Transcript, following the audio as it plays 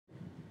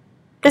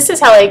This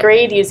is how I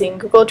grade using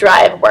Google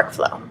Drive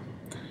workflow.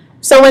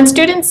 So when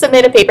students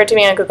submit a paper to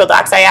me on Google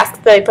Docs, I ask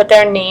that they put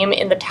their name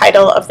in the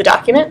title of the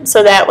document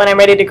so that when I'm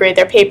ready to grade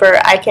their paper,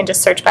 I can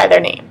just search by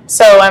their name.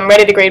 So I'm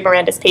ready to grade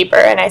Miranda's paper,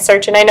 and I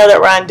search, and I know that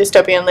we're on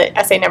Dystopian Lit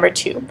essay number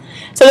 2.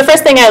 So the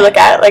first thing I look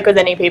at, like with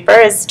any paper,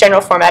 is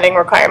general formatting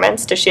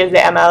requirements. Does she have the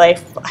MLA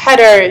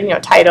header,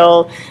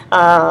 title?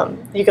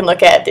 You can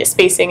look at the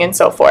spacing and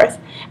so forth.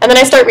 And then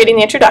I start reading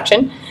the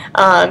introduction,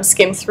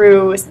 skim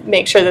through,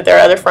 make sure that there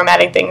are other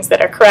formatting things that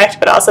are correct,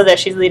 but also that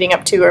she's leading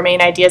up to her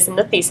main ideas in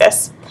the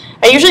thesis.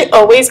 I usually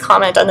always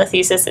comment on the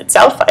thesis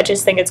itself. I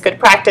just think it's good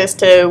practice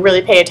to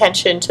really pay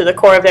attention to the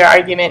core of their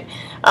argument.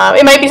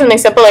 It might be something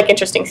simple like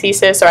interesting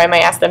thesis, or I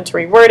might ask them to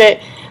reword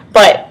it,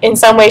 but in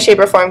some way, shape,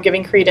 or form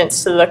giving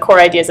credence to the core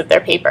ideas of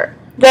their paper.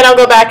 Then I'll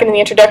go back in the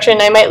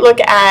introduction. I might look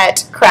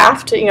at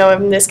craft.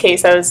 In this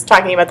case, I was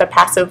talking about the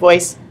passive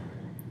voice.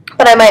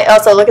 But I might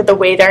also look at the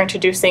way they're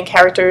introducing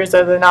characters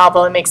of the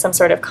novel and make some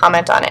sort of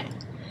comment on it.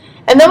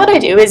 And then what I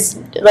do is,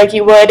 like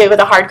you would with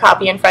a hard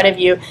copy in front of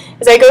you,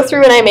 is I go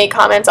through and I make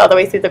comments all the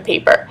way through the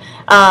paper.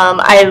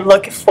 I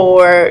look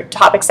for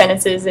topic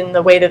sentences in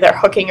the way that they're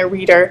hooking a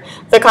reader,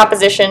 the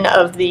composition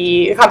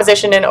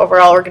and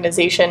overall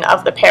organization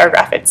of the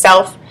paragraph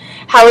itself.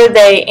 How are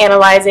they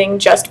analyzing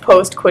just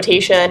post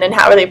quotation, and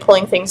how are they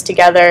pulling things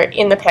together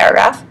in the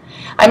paragraph?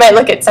 I might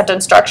look at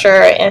sentence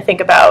structure and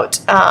think about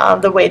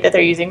the way that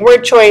they're using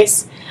word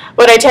choice.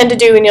 What I tend to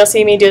do, and you'll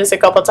see me do this a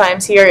couple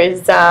times here,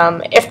 is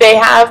if they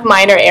have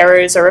minor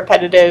errors or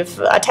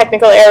repetitive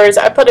technical errors,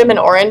 I put them in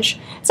orange.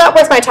 It's not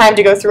worth my time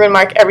to go through and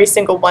mark every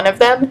single one of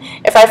them.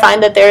 If I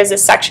find that there is a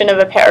section of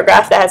a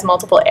paragraph that has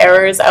multiple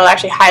errors, I'll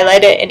actually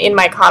highlight it, and in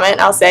my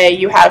comment I'll say,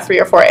 you have 3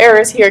 or 4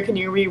 errors here, can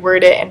you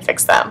reword it and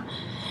fix them?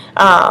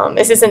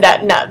 This isn't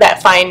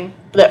that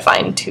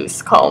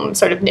fine-tooth comb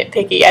sort of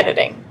nitpicky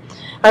editing.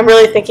 I'm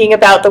really thinking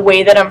about the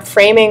way that I'm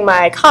framing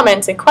my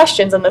comments and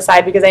questions on the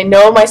side, because I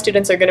know my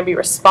students are going to be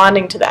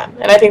responding to them.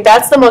 And I think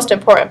that's the most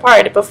important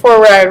part.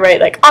 Before, where I would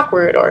write like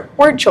awkward or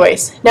word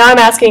choice, now I'm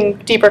asking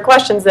deeper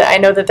questions that I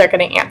know that they're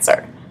going to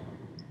answer.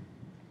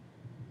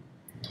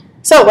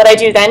 So what I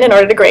do then in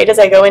order to grade is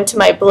I go into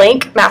my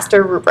blank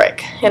master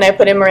rubric and I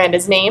put in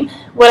Miranda's name.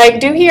 What I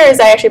do here is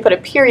I actually put a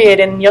period,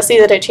 and you'll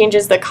see that it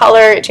changes the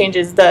color, it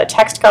changes the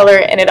text color,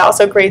 and it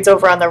also grades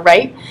over on the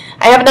right.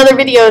 I have another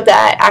video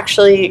that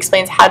actually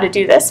explains how to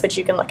do this, which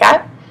you can look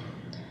at.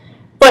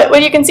 But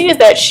what you can see is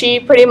that she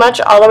pretty much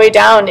all the way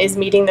down is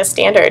meeting the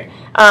standard.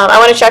 I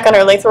want to check on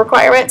her length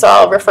requirement, so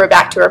I'll refer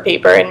back to her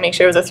paper and make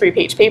sure it was a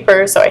 3-page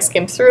paper. So I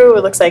skim through,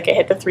 it looks like it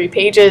hit the 3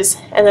 pages,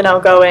 and then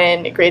I'll go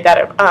in and grade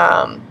that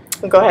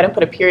go ahead and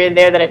put a period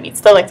there that it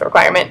meets the length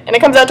requirement, and it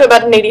comes out to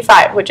about an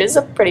 85, which is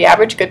a pretty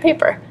average good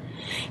paper.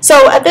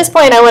 So at this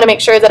point, I want to make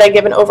sure that I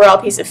give an overall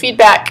piece of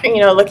feedback.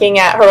 Looking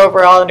at her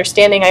overall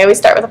understanding, I always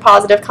start with a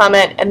positive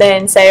comment and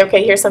then say,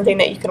 okay, here's something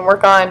that you can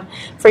work on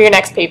for your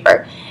next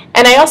paper.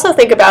 And I also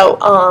think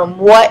about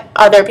what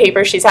other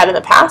papers she's had in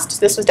the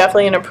past. This was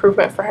definitely an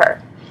improvement for her.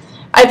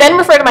 I then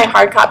refer to my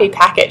hard copy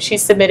packet. She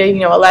submitted,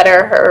 a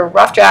letter, her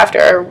rough draft,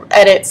 her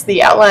edits,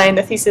 the outline,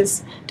 the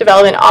thesis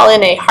development, all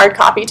in a hard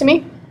copy to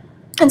me.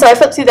 And so I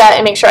flip through that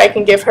and make sure I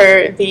can give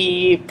her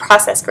the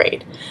process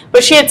grade.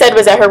 What she had said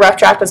was that her rough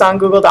draft was on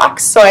Google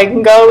Docs, so I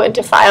can go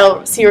into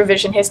File, see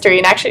revision history,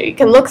 and actually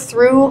can look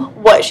through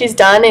what she's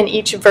done in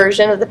each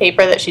version of the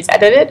paper that she's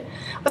edited.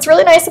 What's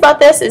really nice about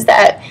this is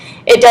that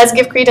it does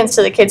give credence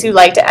to the kids who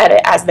like to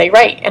edit as they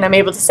write, and I'm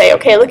able to say,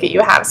 okay, look,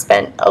 you have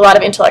spent a lot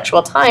of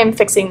intellectual time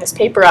fixing this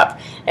paper up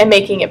and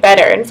making it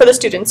better. And for the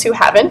students who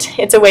haven't,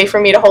 it's a way for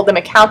me to hold them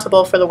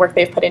accountable for the work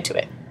they've put into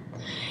it.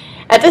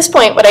 At this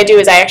point, what I do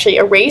is I actually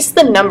erase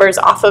the numbers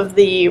off of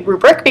the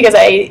rubric, because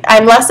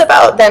I'm less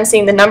about them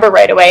seeing the number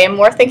right away and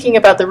more thinking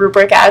about the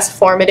rubric as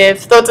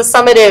formative, though it's a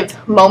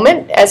summative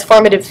moment, as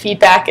formative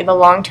feedback in the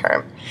long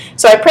term.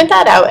 So I print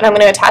that out, and I'm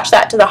going to attach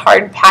that to the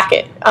hard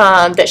packet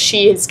that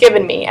she has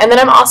given me. And then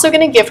I'm also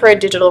going to give her a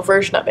digital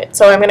version of it.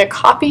 So I'm going to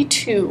copy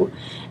to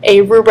a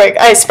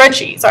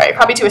spreadsheet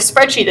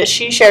that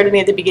she shared with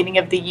me at the beginning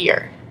of the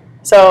year.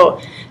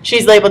 So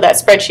she's labeled that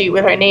spreadsheet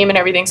with her name and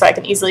everything so I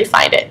can easily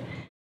find it.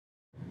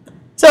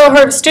 So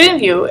her student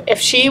view, if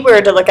she were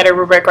to look at her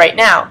rubric right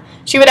now,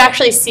 she would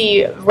actually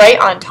see right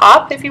on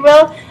top, if you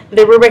will,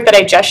 the rubric that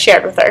I just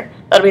shared with her.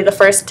 That'll be the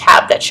first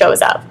tab that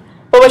shows up.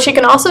 But what she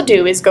can also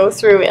do is go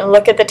through and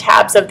look at the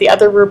tabs of the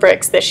other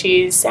rubrics that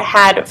she's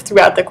had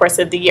throughout the course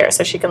of the year.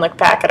 So she can look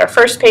back at her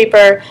first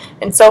paper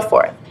and so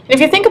forth. And if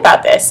you think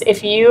about this,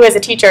 if you as a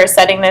teacher are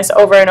setting this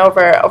over and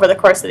over the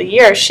course of the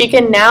year, she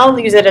can now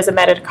use it as a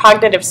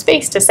metacognitive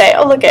space to say,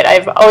 oh, look,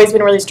 I've always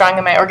been really strong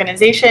in my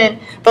organization,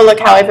 but look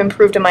how I've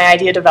improved in my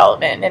idea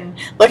development, and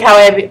look how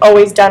I've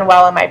always done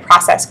well in my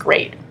process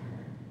grade.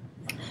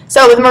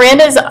 So with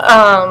Miranda's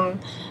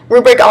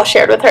rubric all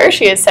shared with her,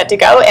 she is set to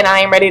go, and I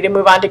am ready to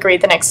move on to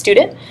grade the next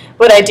student.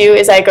 What I do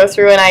is I go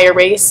through and I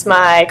erase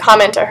my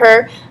comment to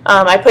her.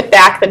 I put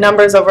back the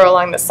numbers over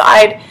along the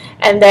side,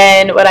 and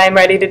then what I'm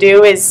ready to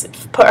do is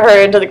put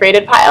her into the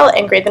graded pile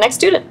and grade the next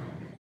student.